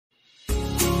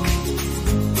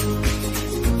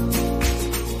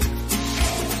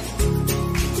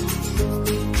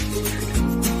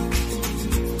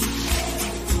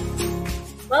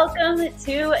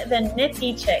to the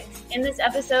NiFTy Chicks. In this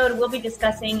episode, we'll be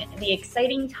discussing the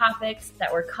exciting topics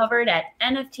that were covered at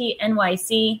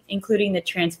NFT.NYC, including the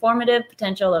transformative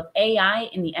potential of AI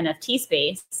in the NFT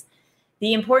space,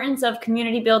 the importance of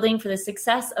community building for the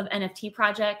success of NFT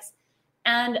projects,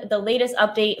 and the latest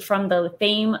update from the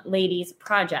Fame Ladies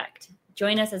project.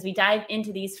 Join us as we dive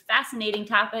into these fascinating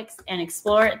topics and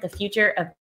explore the future of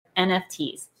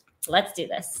NFTs. Let's do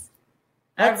this.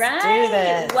 Let's do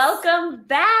this. Welcome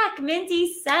back,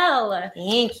 Minty Cell.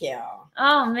 Thank you.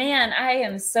 Oh, man, I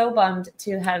am so bummed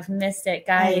to have missed it,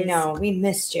 guys. I know. We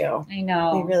missed you. I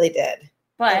know. We really did.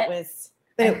 But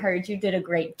I heard you did a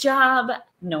great job.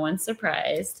 No one's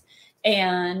surprised.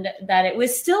 And that it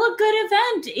was still a good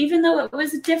event, even though it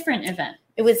was a different event.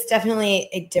 It was definitely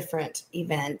a different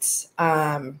event.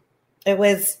 It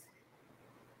was,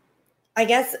 I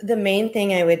guess the main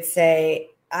thing I would say,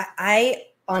 I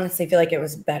honestly feel like it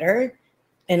was better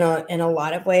in a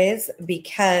lot of ways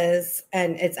because,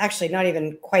 and it's actually not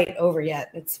even quite over yet.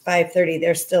 It's 5:30.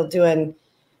 They're still doing,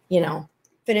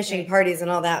 finishing parties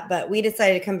and all that. But we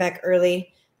decided to come back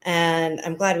early, and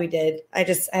I'm glad we did. I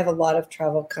have a lot of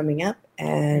travel coming up,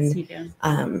 and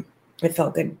it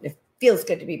felt good. It feels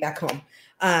good to be back home.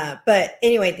 But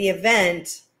anyway, the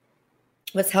event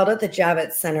was held at the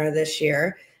Javits Center this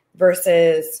year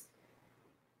versus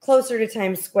closer to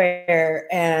Times Square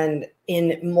and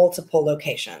in multiple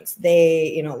locations.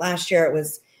 Last year it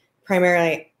was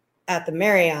primarily at the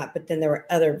Marriott, but then there were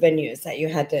other venues that you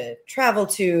had to travel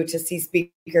to see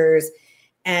speakers.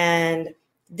 And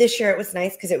this year it was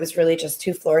nice because it was really just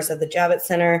 2 floors of the Javits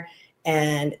Center,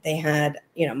 and they had,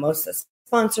 most of the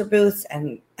sponsor booths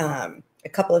and a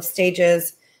couple of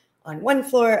stages on one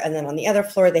floor, and then on the other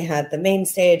floor they had the main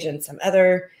stage and some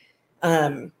other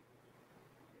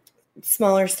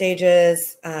smaller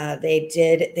stages. They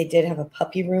did have a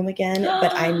puppy room again,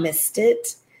 but I missed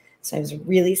it, so I was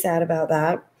really sad about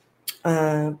that.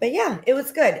 But yeah, it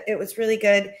was good. It was really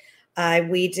good.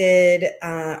 We did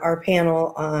our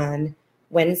panel on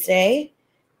Wednesday,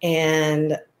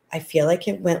 and I feel like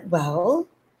it went well.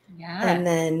 Yeah. And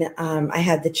then I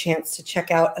had the chance to check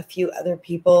out a few other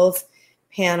people's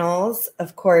panels.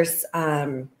 Of course,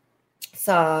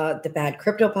 saw the Bad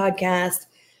Crypto podcast.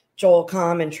 Joel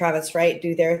Comm and Travis Wright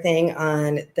do their thing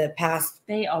on the past.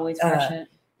 They always crush it.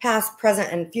 Past,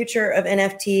 present, and future of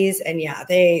NFTs. And yeah,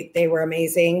 they were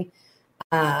amazing.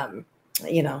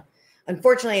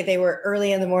 Unfortunately, they were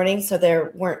early in the morning, so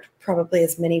there weren't probably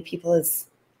as many people as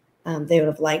they would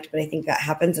have liked. But I think that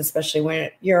happens, especially when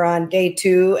you're on day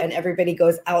 2 and everybody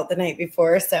goes out the night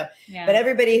before. So, yeah. But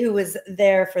everybody who was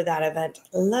there for that event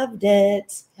loved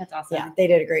it. That's awesome. Yeah, they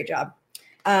did a great job.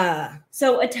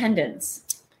 So attendance.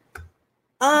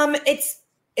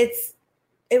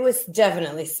 It was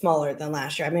definitely smaller than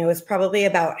last year. I mean, it was probably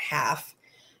about half,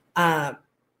 but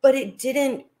it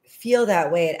didn't feel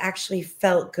that way. It actually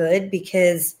felt good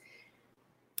because,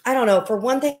 I don't know, for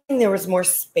one thing, there was more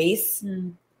space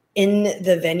in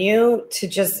the venue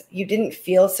you didn't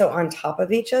feel so on top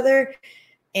of each other.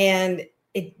 And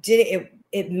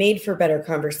it made for better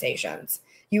conversations.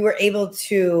 You were able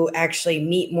to actually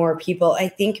meet more people, I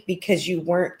think, because you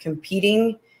weren't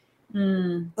competing.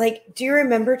 Like, do you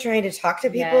remember trying to talk to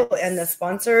people in the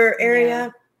sponsor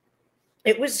area?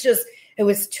 Yeah. It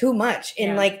was too much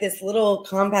in like this little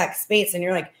compact space. And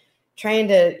you're like trying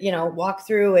to, walk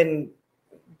through and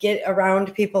get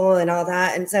around people and all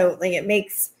that. And so like, it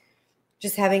makes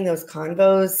just having those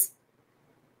convos,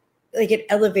 like it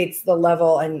elevates the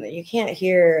level and you can't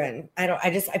hear. And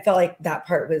I felt like that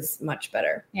part was much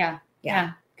better. Yeah.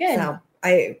 Good. So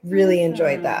I really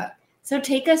enjoyed that. So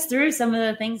take us through some of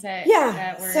the things that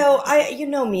were. So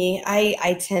me,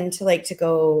 I tend to like to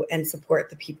go and support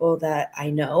the people that I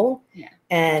know. Yeah.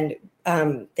 And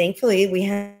thankfully we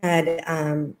had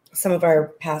some of our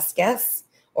past guests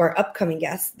or upcoming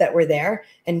guests that were there.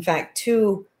 In fact,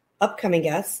 2 upcoming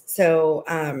guests. So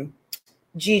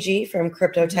Gigi from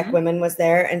Crypto Tech Women was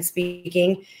there and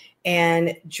speaking,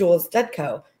 and Jules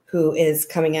Dudko, who is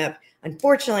coming up.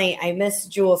 Unfortunately, I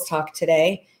missed Jules' talk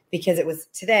today because it was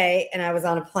today and I was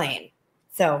on a plane.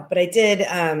 So, but I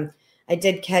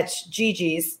did catch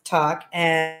Gigi's talk,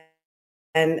 and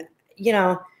I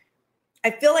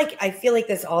feel like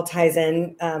this all ties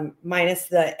in, minus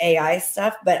the AI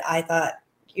stuff. But I thought,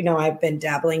 I've been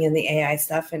dabbling in the AI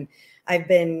stuff, and I've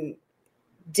been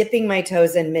dipping my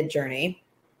toes in Midjourney,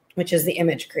 which is the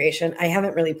image creation. I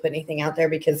haven't really put anything out there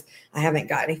because I haven't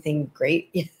got anything great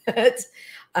yet.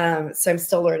 So I'm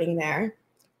still learning there.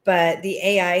 But the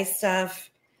AI stuff,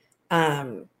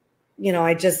 I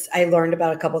learned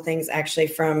about a couple things actually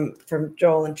from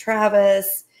Joel and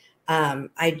Travis.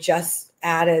 I just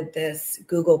added this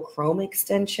Google Chrome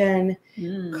extension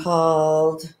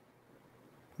called,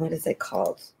 what is it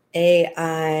called?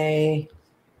 AI.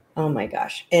 Oh my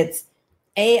gosh. It's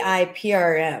AI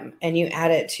PRM, and you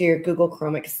add it to your Google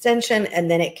Chrome extension,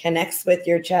 and then it connects with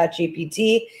your Chat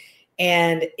GPT,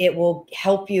 and it will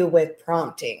help you with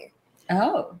prompting.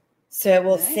 Oh. So it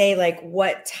will say like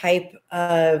what type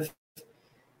of,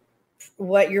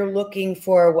 what you're looking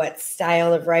for, what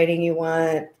style of writing you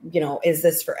want, is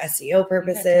this for SEO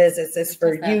purposes? Is this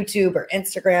for YouTube or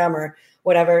Instagram or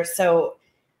whatever? So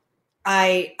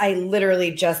I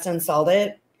literally just installed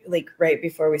it like right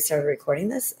before we started recording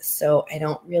this. So I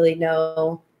don't really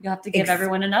know. You'll have to give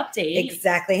everyone an update.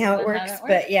 Exactly how it works.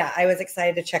 But yeah, I was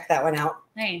excited to check that one out.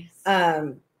 Nice.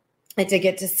 I did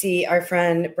get to see our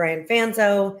friend Brian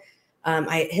Fanzo.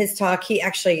 His talk, he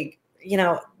actually,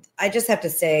 I just have to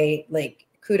say, like,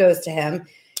 kudos to him.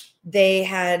 They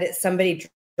had somebody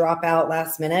drop out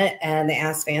last minute, and they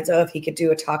asked Fanzo if he could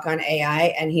do a talk on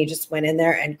AI, and he just went in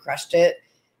there and crushed it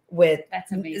with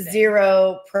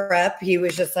zero prep. He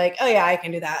was just like, oh yeah, I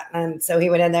can do that. And so he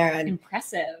went in there and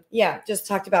impressive. Yeah. Just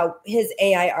talked about his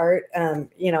AI art.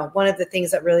 One of the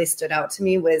things that really stood out to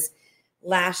me was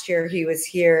last year he was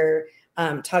here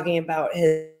talking about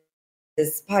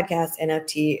his podcast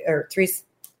NFT or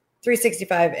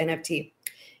 365 NFT,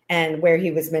 and where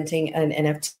he was minting an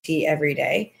NFT every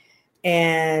day.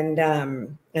 And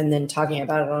then talking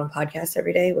about it on a podcast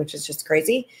every day, which is just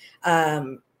crazy.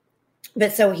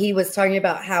 But so he was talking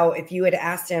about how if you had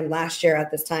asked him last year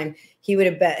at this time, he would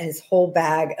have bet his whole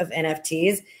bag of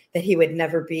NFTs that he would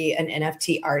never be an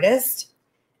NFT artist.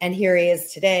 And here he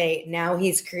is today. Now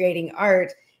he's creating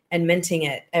art and minting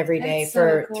it every day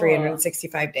for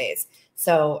 365 days.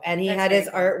 So, and he had his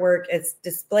artwork, it's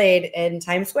displayed in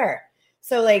Times Square.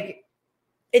 So like,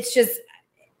 it's just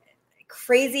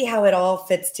crazy how it all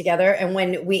fits together. And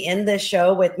when we end this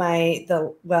show with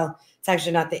it's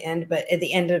actually not the end, but at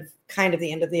the end of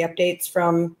the updates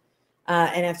from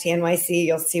NiFTY.NYC,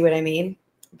 you'll see what I mean.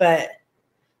 But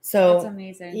so that's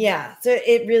amazing. Yeah. So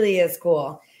it really is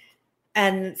cool.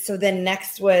 And so then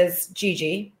next was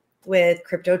Gigi with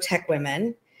Crypto Tech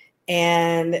Women.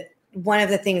 And one of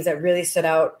the things that really stood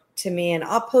out to me, and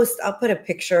I'll put a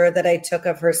picture that I took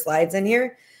of her slides in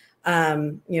here,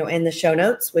 in the show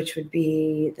notes, which would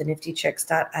be the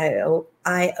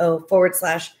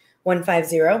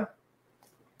niftychicks.io/150.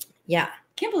 Yeah.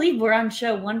 Can't believe we're on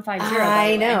show 150.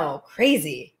 I know.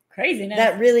 Craziness.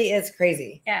 That really is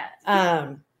crazy. Yeah.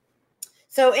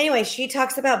 So anyway, she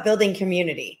talks about building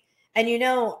community. And,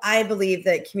 I believe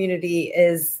that community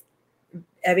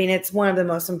it's one of the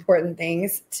most important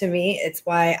things to me. It's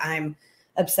why I'm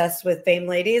obsessed with Fame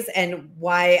Ladies and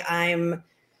why I'm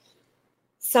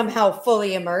somehow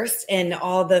fully immersed in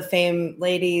all the Fame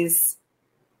Ladies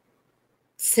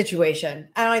situation.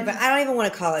 I don't even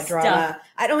want to call it drama.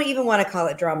 I don't even want to call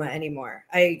it drama anymore.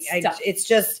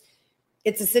 It's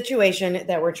a situation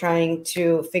that we're trying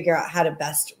to figure out how to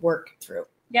best work through.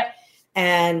 Yep.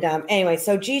 And anyway,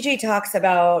 so Gigi talks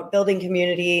about building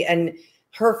community and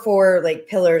her 4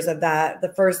 pillars of that.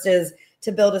 The first is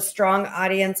to build a strong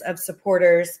audience of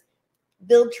supporters,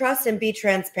 build trust and be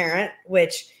transparent,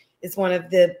 which is one of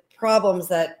the problems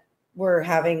that we're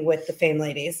having with the Fame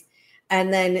Ladies.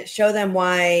 And then show them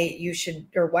why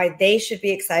they should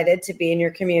be excited to be in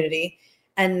your community.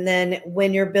 And then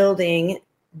when you're building,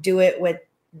 do it with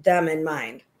them in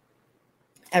mind.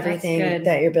 Everything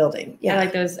that you're building. Yeah. I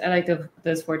like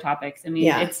those 4 topics. I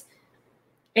mean,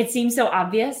 it seems so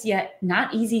obvious, yet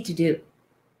not easy to do.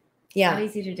 Yeah. Not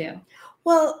easy to do.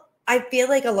 Well, I feel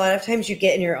like a lot of times you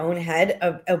get in your own head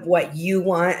of what you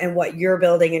want and what you're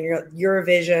building and your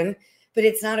vision, but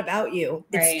it's not about you.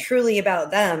 Right. It's truly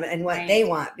about them and what they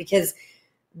want, because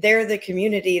they're the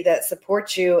community that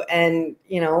supports you and,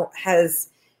 has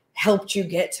helped you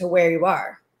get to where you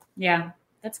are. Yeah,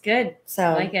 that's good. So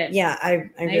I like it. Yeah, I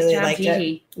really liked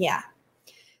it. Yeah.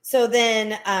 So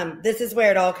then this is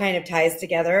where it all kind of ties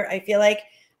together. I feel like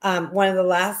one of the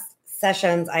last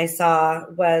sessions I saw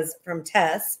was from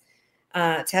Tess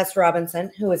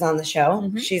Robinson, who was on the show.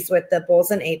 Mm-hmm. She's with the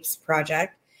Bulls and Apes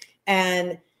Project.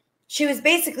 And she was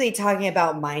basically talking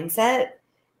about mindset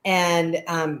and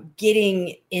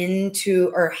getting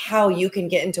into, or how you can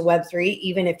get into Web3,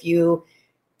 even if you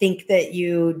think that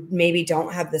you maybe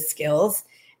don't have the skills.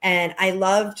 And I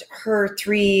loved her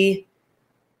 3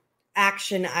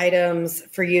 action items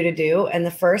for you to do. And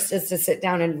the first is to sit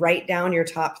down and write down your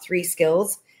top 3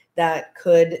 skills that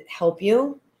could help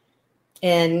you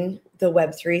in the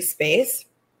Web3 space.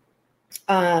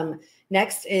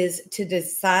 Next is to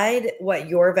decide what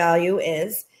your value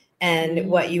is and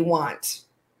what you want.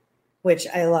 which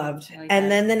I loved.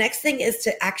 And then the next thing is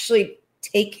to actually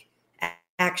take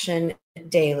action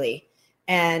daily.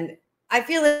 And I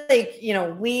feel like,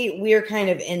 we are kind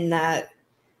of in that,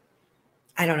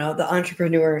 I don't know, the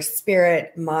entrepreneur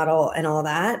spirit model and all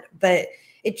that, but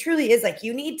it truly is like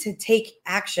you need to take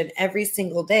action every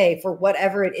single day for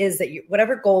whatever it is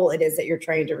whatever goal it is that you're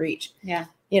trying to reach. Yeah.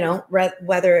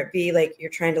 Whether it be like you're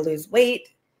trying to lose weight,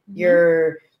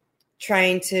 you're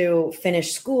trying to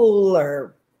finish school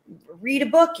or read a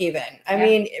book even. I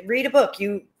mean, read a book.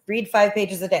 You read 5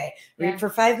 pages a day, read for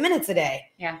 5 minutes a day.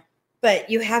 Yeah. But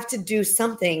you have to do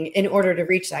something in order to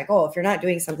reach that goal. If you're not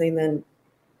doing something, then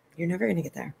you're never going to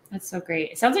get there. That's so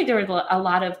great. It sounds like there was a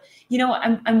lot of,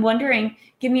 I'm wondering,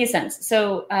 give me a sense.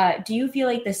 So do you feel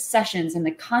like the sessions and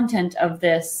the content of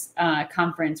this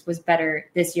conference was better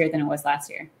this year than it was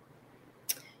last year?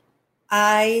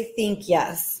 I think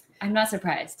yes. I'm not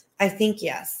surprised. I think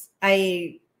yes.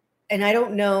 I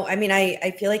don't know. I mean,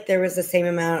 I feel like there was the same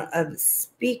amount of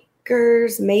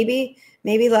speakers, maybe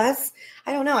less.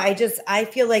 I don't know. I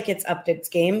feel like it's upped its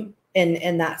game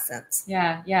in that sense.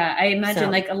 Yeah. I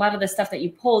imagine like a lot of the stuff that you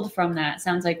pulled from that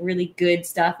sounds like really good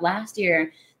stuff. Last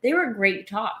year, they were great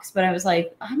talks, but I was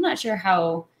like, I'm not sure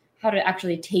how to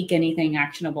actually take anything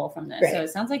actionable from this. Right. So it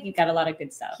sounds like you got a lot of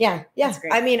good stuff. Yeah.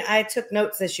 I mean, I took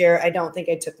notes this year. I don't think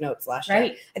I took notes last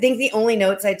year. I think the only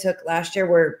notes I took last year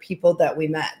were people that we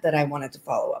met that I wanted to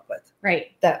follow up with.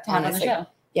 Right. That to have on the show.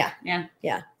 Yeah.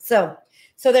 So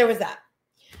there was that.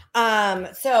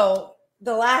 So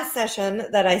the last session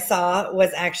that I saw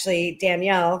was actually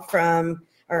Danielle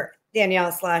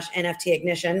 /NFT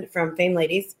Ignition from Fame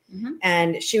Ladies. Mm-hmm.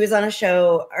 And she was on a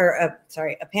show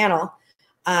a panel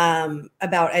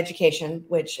about education,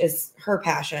 which is her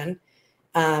passion.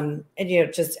 And,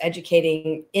 just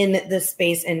educating in the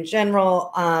space in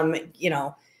general,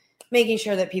 making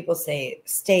sure that people stay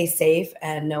safe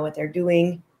and know what they're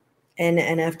doing in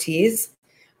NFTs.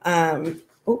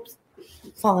 Oops,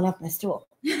 falling off my stool.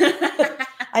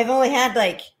 I've only had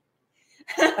like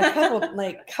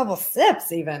a couple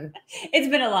sips even. It's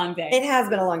been a long day. It has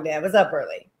been a long day. I was up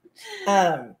early.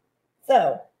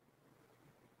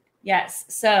 Yes.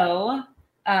 So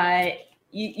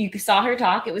you saw her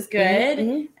talk. It was good.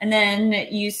 Mm-hmm. And then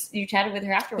you chatted with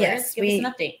her afterwards. Yes, Give us an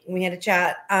update. We had a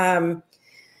chat.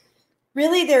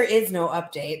 Really, there is no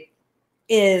update.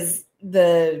 That's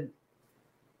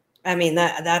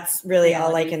really reality.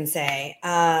 All I can say.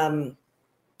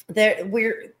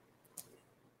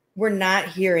 We're not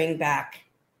hearing back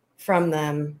from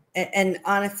them. And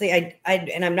honestly,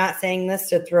 and I'm not saying this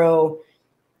to throw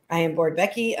I Am Bored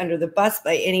Becky under the bus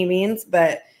by any means,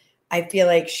 but I feel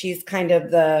like she's kind of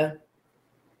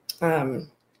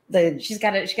she's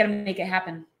got to make it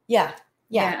happen. Yeah.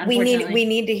 We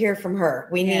need to hear from her.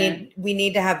 We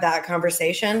need to have that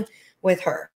conversation with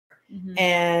her. Mm-hmm.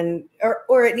 And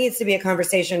or it needs to be a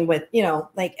conversation with,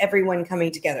 like everyone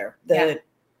coming together, the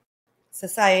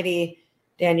society,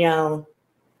 Danielle,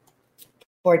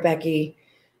 Bored Becky,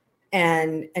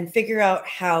 and figure out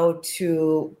how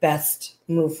to best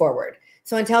move forward.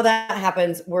 So until that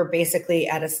happens, we're basically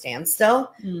at a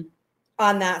standstill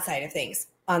on that side of things.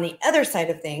 On the other side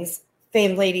of things,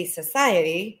 Fame Ladies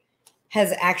Society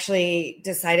has actually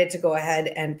decided to go ahead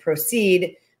and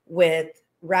proceed with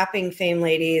wrapping Fame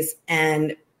Ladies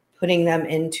and putting them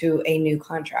into a new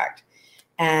contract.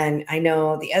 And I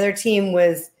know the other team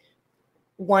was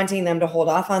wanting them to hold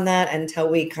off on that until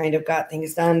we kind of got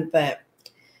things done, but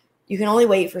you can only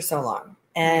wait for so long.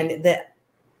 And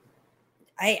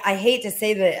I hate to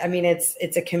say that, I mean, it's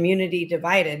a community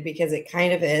divided because it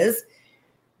kind of is,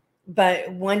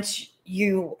 but once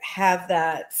you have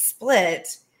that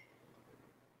split,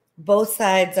 both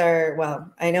sides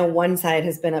I know one side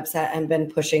has been upset and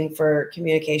been pushing for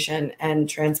communication and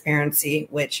transparency,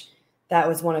 which that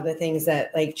was one of the things that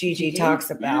like Gigi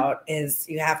talks about is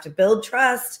you have to build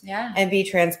trust and be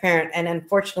transparent. And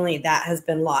unfortunately that has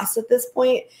been lost at this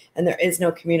point and there is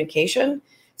no communication.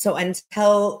 So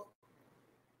until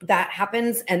that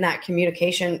happens and that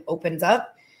communication opens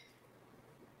up,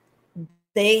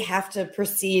 they have to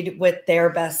proceed with their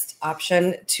best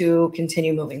option to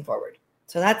continue moving forward.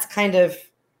 So that's kind of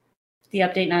the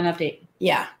update, non-update.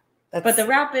 Yeah. But the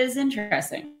wrap is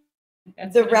interesting.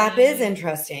 The wrap is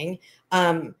interesting.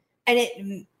 And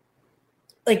it,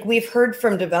 like we've heard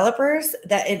from developers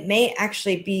that it may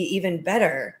actually be even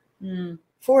better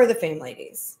for the Fame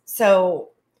Ladies. So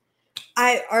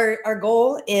our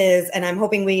goal is, and I'm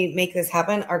hoping we make this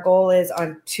happen. Our goal is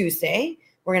on Tuesday,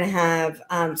 we're going to have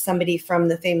somebody from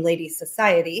the Fame Ladies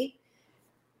Society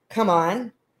come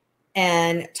on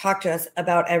and talk to us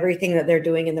about everything that they're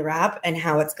doing in the wrap and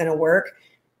how it's going to work.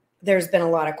 there's been a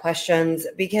lot of questions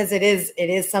because it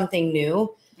is something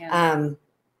new. Yeah.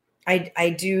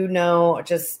 I do know,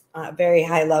 just very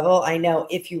high level, I know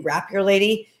if you wrap your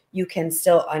lady, you can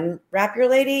still unwrap your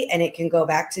lady and it can go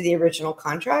back to the original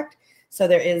contract. So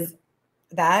there is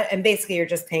that. And basically you're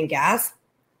just paying gas.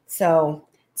 So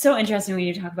Interesting when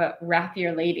you talk about wrap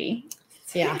your lady.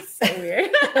 Yeah. So weird.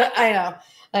 I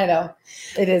know.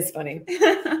 It is funny.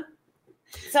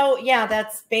 So yeah,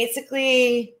 that's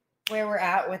basically where we're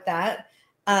at with that.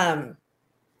 Do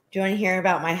you want to hear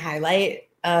about my highlight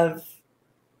of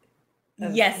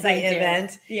yes, the I do.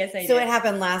 event? Yes, I do. So it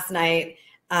happened last night.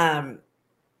 I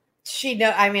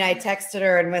texted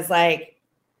her and was like,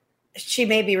 she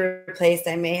may be replaced.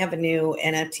 I may have a new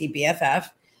NFT BFF.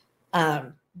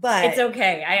 But it's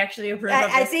okay. I actually approve of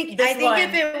this. I think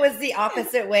if it was the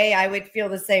opposite way, I would feel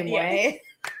the same way.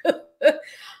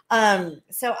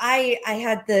 So I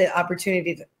had the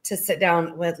opportunity to sit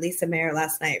down with Lisa Mayer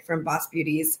last night from Boss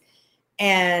Beauties.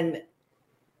 And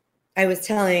I was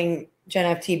telling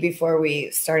Jen FT before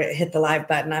we hit the live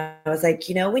button, I was like,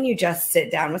 when you just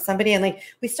sit down with somebody and like,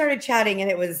 we started chatting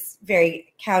and it was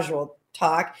very casual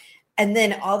talk. And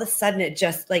then all of a sudden it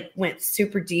just like went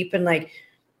super deep and like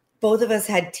both of us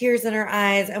had tears in our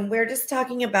eyes and we're just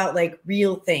talking about like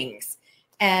real things.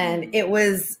 And it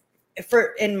was,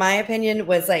 in my opinion,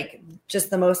 was like just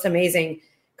the most amazing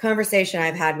conversation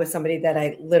I've had with somebody that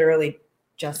I literally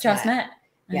just met.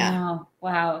 Yeah. Oh,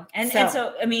 wow. And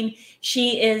so, I mean,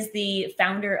 she is the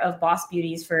founder of Boss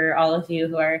Beauties for all of you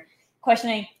who are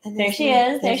questioning. There she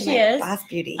is. Boss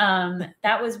Beauty.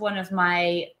 That was one of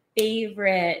my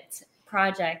favorite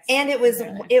projects. And it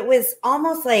was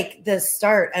almost like the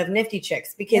start of NiFTy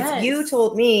Chicks because you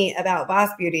told me about Boss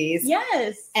Beauties.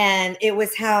 Yes. And it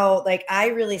was how like I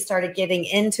really started getting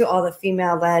into all the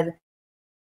female-led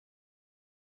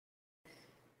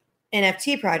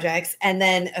NFT projects. And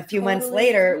then a few months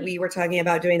later, we were talking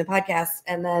about doing the podcast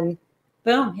and then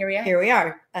boom, here we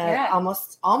are.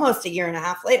 Almost a year and a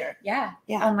half later. Yeah.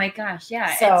 Oh my gosh.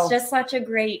 Yeah. So, it's just such a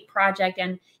great project.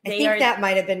 And I think that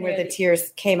might've been where the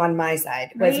tears came on my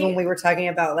side was when we were talking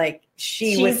about like,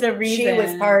 she was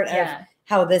part of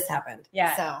how this happened.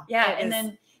 Yeah. So and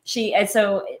then she's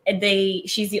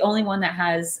the only one that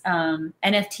has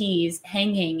NFTs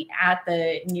hanging at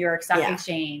the New York Stock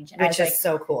Exchange, which is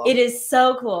so cool. It is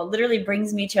so cool. It literally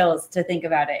brings me chills to think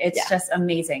about it. It's just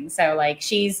amazing. So like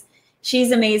she's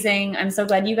amazing. I'm so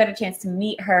glad you got a chance to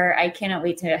meet her. I cannot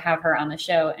wait to have her on the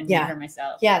show and meet her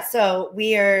myself. Yeah. So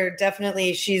we are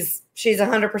definitely, she's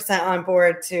 100% on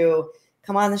board to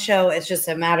come on the show. It's just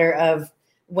a matter of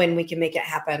when we can make it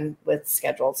happen with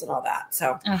schedules and all that.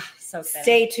 So, so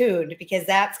stay tuned because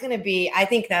that's going to be, I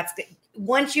think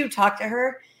once you talk to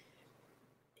her,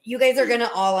 you guys are going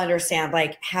to all understand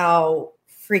like how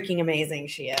freaking amazing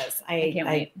she is.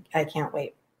 I can't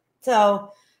wait.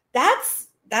 So that's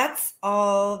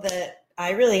all that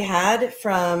I really had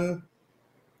from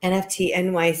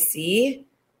NiFTY.NYC.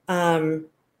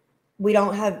 We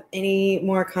don't have any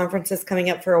more conferences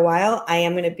coming up for a while. I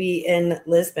am going to be in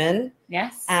Lisbon.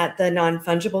 Yes. At the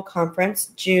Non-Fungible Conference,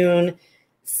 June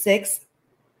 6th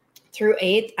through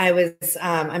 8th.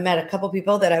 I met a couple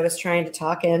people that I was trying to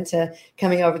talk into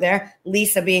coming over there.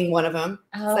 Lisa being one of them.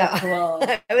 Oh, so cool.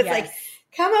 I was like,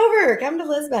 come to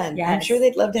Lisbon. Yes. I'm sure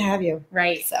they'd love to have you.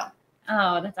 Right. So.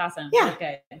 Oh, that's awesome. Yeah.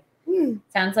 That's good.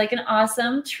 Sounds like an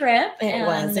awesome trip.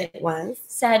 It was.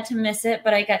 Sad to miss it,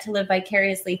 but I got to live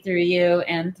vicariously through you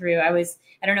and through, I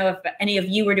don't know if any of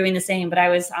you were doing the same, but I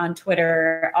was on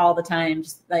Twitter all the time,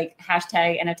 just like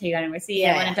hashtag NiFTY.NYC.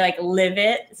 I wanted to like live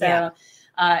it. So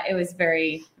it was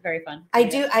very, very fun. I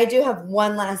do have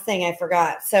one last thing I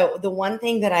forgot. So the one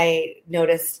thing that I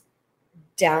noticed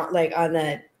down, like on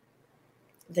the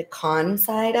con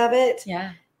side of it,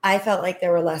 I felt like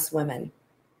there were less women.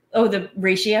 Oh, the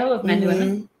ratio of men to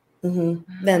women?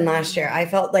 Than last year. I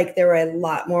felt like there were a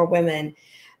lot more women.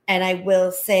 And I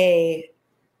will say,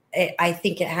 I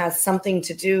think it has something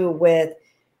to do with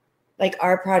like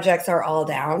our projects are all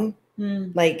down.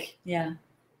 Like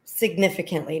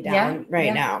significantly down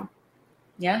now.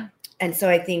 Yeah. And so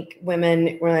I think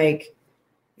women were like,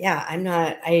 I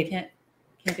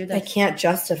can't do that. I can't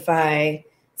justify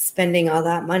spending all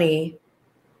that money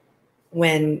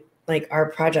when like our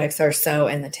projects are so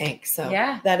in the tank. So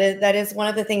that is one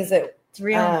of the things that it's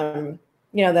real.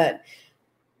 That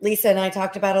Lisa and I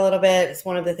talked about a little bit. It's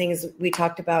one of the things we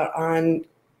talked about on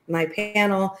my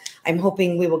panel. I'm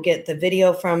hoping we will get the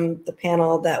video from the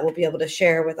panel that we'll be able to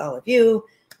share with all of you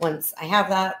once I have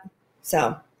that.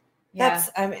 So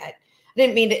I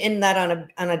didn't mean to end that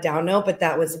on a down note, but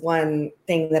that was one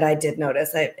thing that I did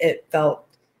notice. It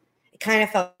kind of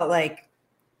felt like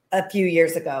a few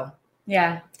years ago.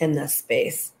 Yeah. In this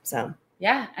space. So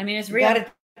yeah, I mean, it's real.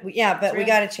 We got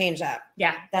to change that.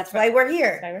 Yeah. That's why we're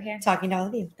here. That's why we're here. Talking to all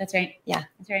of you. That's right. Yeah.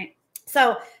 That's right.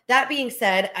 So that being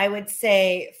said, I would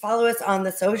say follow us on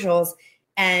the socials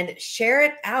and share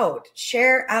it out.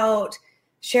 Share out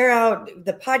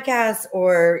the podcast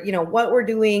or, what we're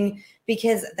doing,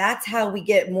 because that's how we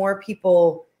get more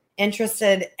people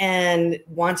interested and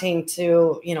wanting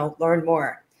to, learn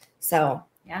more. So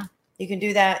yeah, you can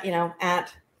do that,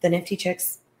 at the NiFTy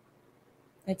Chicks.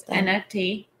 It's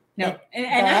NFT. No, the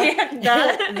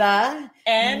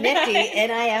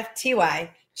NiFTy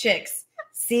Chicks.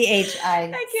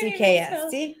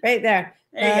 CHICKS. See, right there.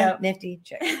 There you go. NiFTy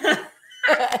Chicks.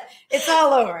 It's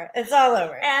all over. And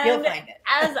you'll find it.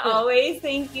 As always,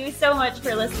 thank you so much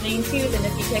for listening to the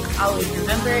NiFTy Chicks. Always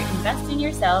remember, invest in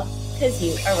yourself because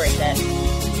you are worth it.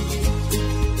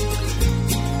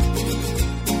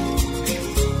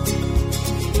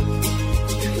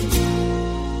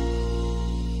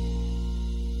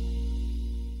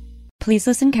 Please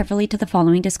listen carefully to the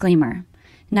following disclaimer.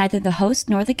 Neither the host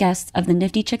nor the guests of the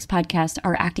NiFTy Chicks podcast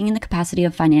are acting in the capacity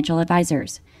of financial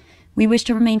advisors. We wish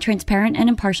to remain transparent and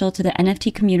impartial to the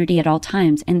NFT community at all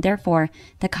times, and therefore,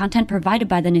 the content provided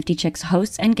by the NiFTy Chicks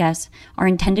hosts and guests are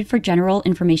intended for general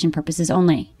information purposes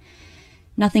only.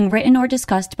 Nothing written or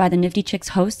discussed by the NiFTy Chicks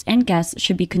hosts and guests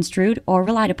should be construed or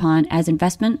relied upon as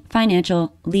investment,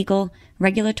 financial, legal,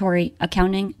 regulatory,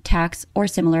 accounting, tax, or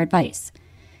similar advice.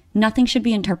 Nothing should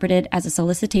be interpreted as a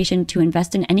solicitation to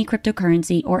invest in any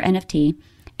cryptocurrency or NFT,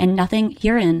 and nothing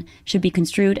herein should be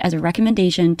construed as a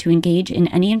recommendation to engage in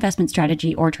any investment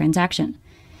strategy or transaction.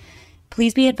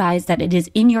 Please be advised that it is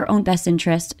in your own best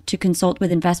interest to consult with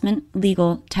investment,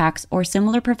 legal, tax, or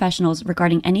similar professionals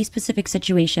regarding any specific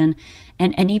situation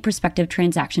and any prospective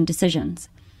transaction decisions.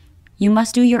 You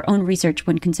must do your own research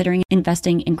when considering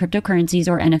investing in cryptocurrencies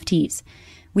or NFTs.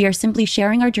 We are simply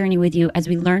sharing our journey with you as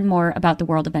we learn more about the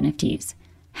world of NFTs.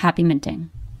 Happy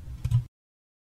minting.